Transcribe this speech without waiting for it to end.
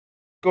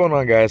Going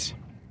on, guys?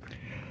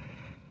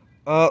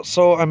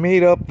 So I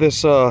made up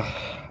this I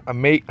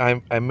made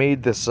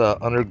this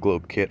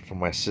underglow kit for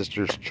my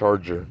sister's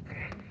charger.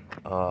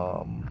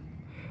 Um,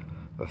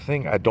 the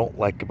thing I don't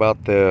like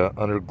about the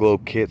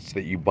underglow kits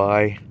that you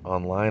buy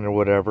online or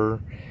whatever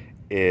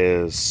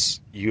is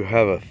you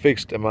have a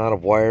fixed amount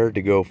of wire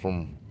to go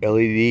from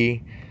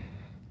LED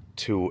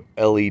to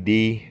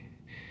LED,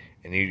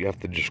 and you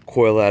have to just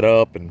coil that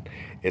up, and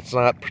it's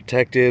not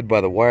protected by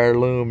the wire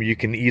loom. You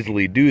can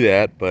easily do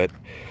that, but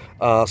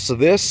so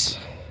this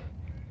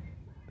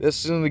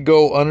is going to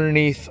go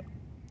underneath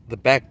the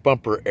back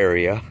bumper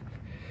area.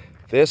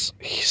 This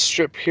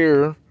strip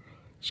here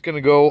is going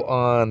to go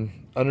on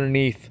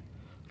underneath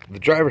the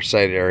driver's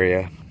side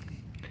area,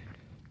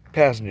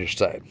 passenger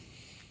side.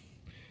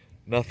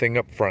 Nothing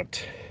up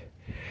front.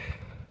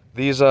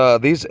 These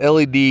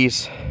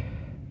LEDs,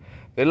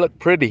 they look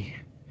pretty.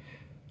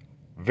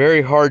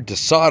 Very hard to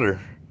solder,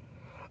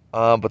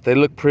 but they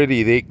look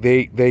pretty.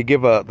 They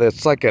give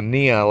it's like a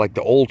neon, like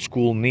the old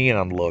school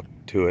neon look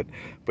to it.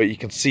 But you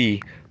can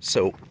see,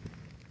 so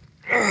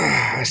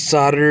I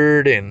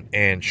soldered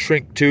and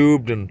shrink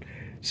tubed, and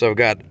so I've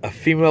got a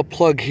female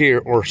plug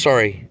here, or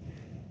sorry,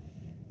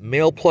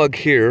 male plug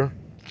here,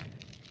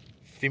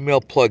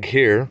 female plug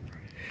here.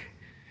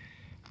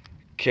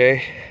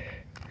 Okay,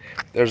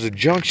 there's a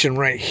junction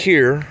right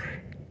here.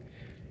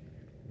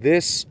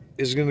 This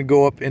is going to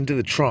go up into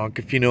the trunk.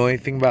 If you know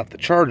anything about the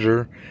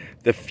charger,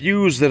 the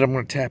fuse that I'm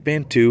going to tap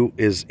into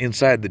is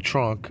inside the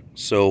trunk,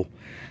 so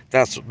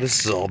that's what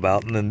this is all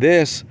about. And then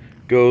this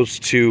goes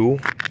to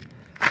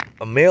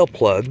a male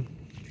plug,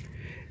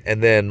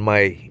 and then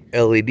my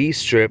LED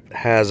strip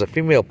has a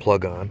female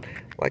plug on.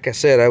 Like I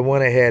said, I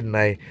went ahead and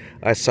I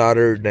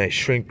soldered and I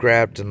shrink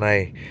wrapped and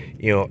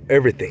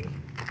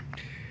everything.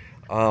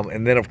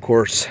 And then of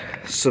course,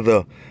 so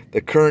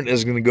the current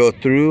is going to go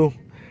through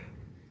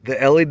the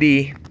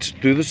LED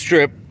through the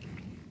strip,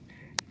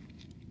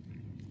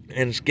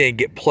 and it's going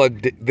to get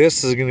plugged.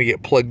 This is going to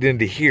get plugged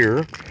into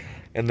here,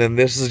 and then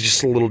this is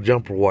just a little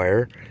jumper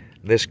wire.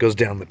 This goes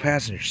down the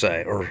passenger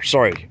side, or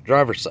sorry,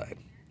 driver's side.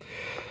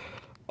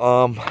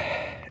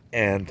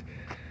 And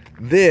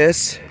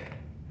this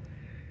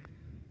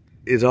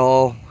is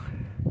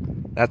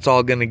that's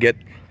all going to get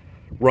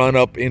run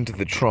up into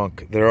the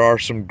trunk. There are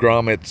some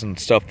grommets and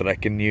stuff that I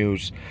can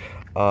use.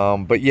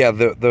 But yeah,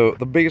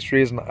 the biggest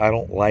reason I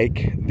don't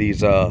like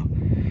these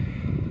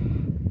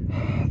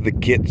the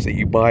kits that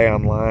you buy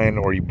online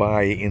or you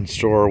buy in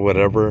store or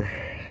whatever,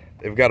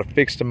 they've got a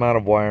fixed amount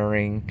of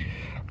wiring.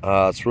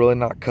 It's really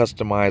not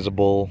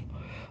customizable.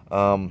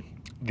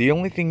 The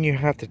only thing you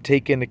have to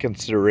take into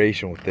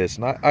consideration with this,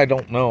 and I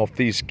don't know if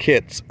these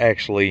kits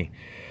actually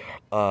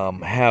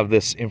have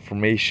this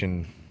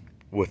information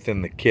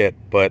within the kit,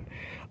 but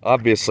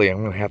obviously I'm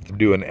going to have to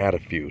do an add a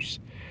fuse.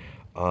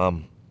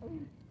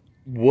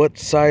 What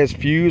size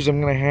fuse I'm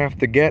going to have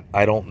to get,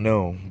 I don't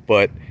know,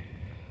 but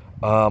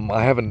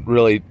I haven't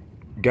really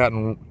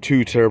gotten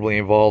too terribly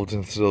involved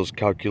into those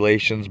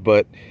calculations.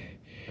 But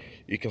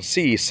you can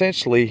see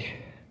essentially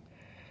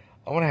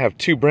I'm going to have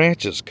two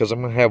branches, because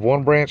I'm going to have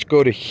one branch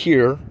go to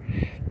here,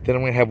 then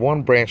I'm going to have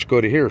one branch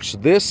go to here. So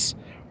this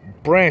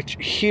branch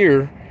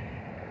here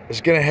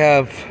is going to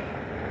have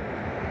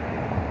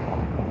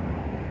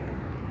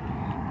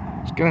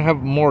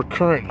more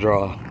current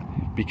draw,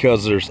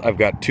 because I've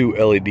got two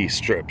LED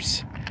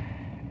strips,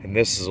 and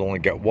this has only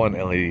got one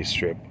LED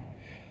strip.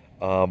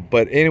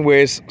 But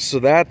anyways, so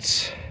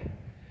that's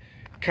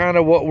kind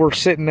of what we're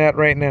sitting at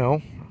right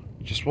now.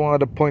 Just wanted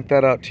to point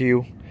that out to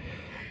you.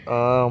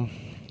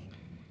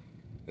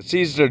 It's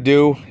easy to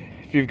do.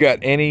 If you've got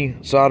any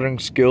soldering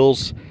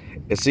skills,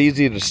 it's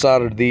easy to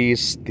solder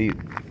these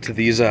to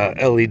these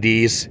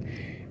LEDs.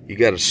 You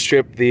got to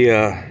strip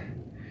the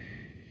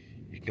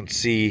you can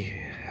see,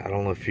 I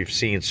don't know if you've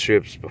seen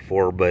strips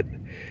before, but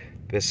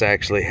this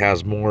actually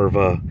has more of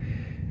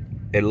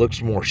it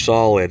looks more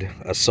solid,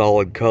 a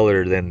solid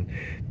color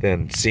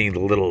than seeing the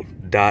little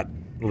the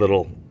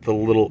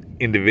little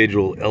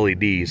individual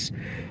LEDs.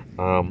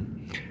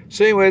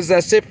 So anyways,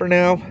 that's it for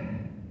now.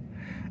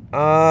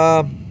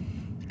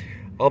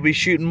 I'll be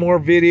shooting more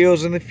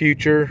videos in the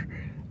future.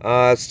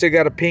 Still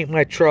got to paint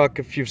my truck.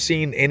 If you've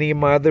seen any of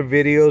my other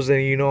videos,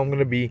 then you know I'm going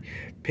to be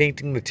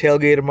painting the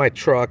tailgate of my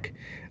truck.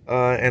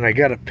 And I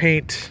got to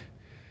paint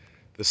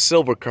the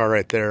silver car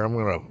right there. I'm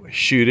going to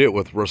shoot it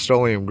with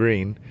Rust-Oleum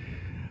green.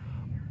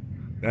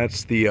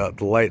 That's the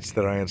lights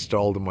that I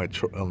installed in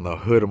on the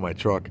hood of my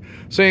truck.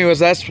 So anyways,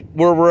 that's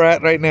where we're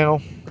at right now.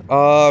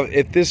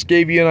 If this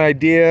gave you an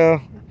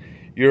idea,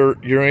 you're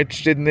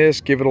interested in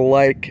this, give it a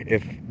like.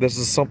 If this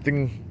is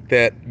something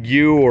that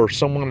you or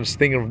someone is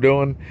thinking of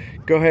doing,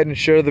 go ahead and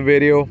share the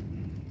video.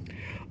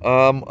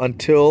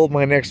 Until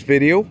my next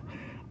video,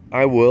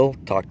 I will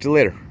talk to you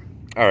later.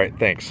 All right,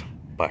 thanks.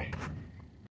 Bye.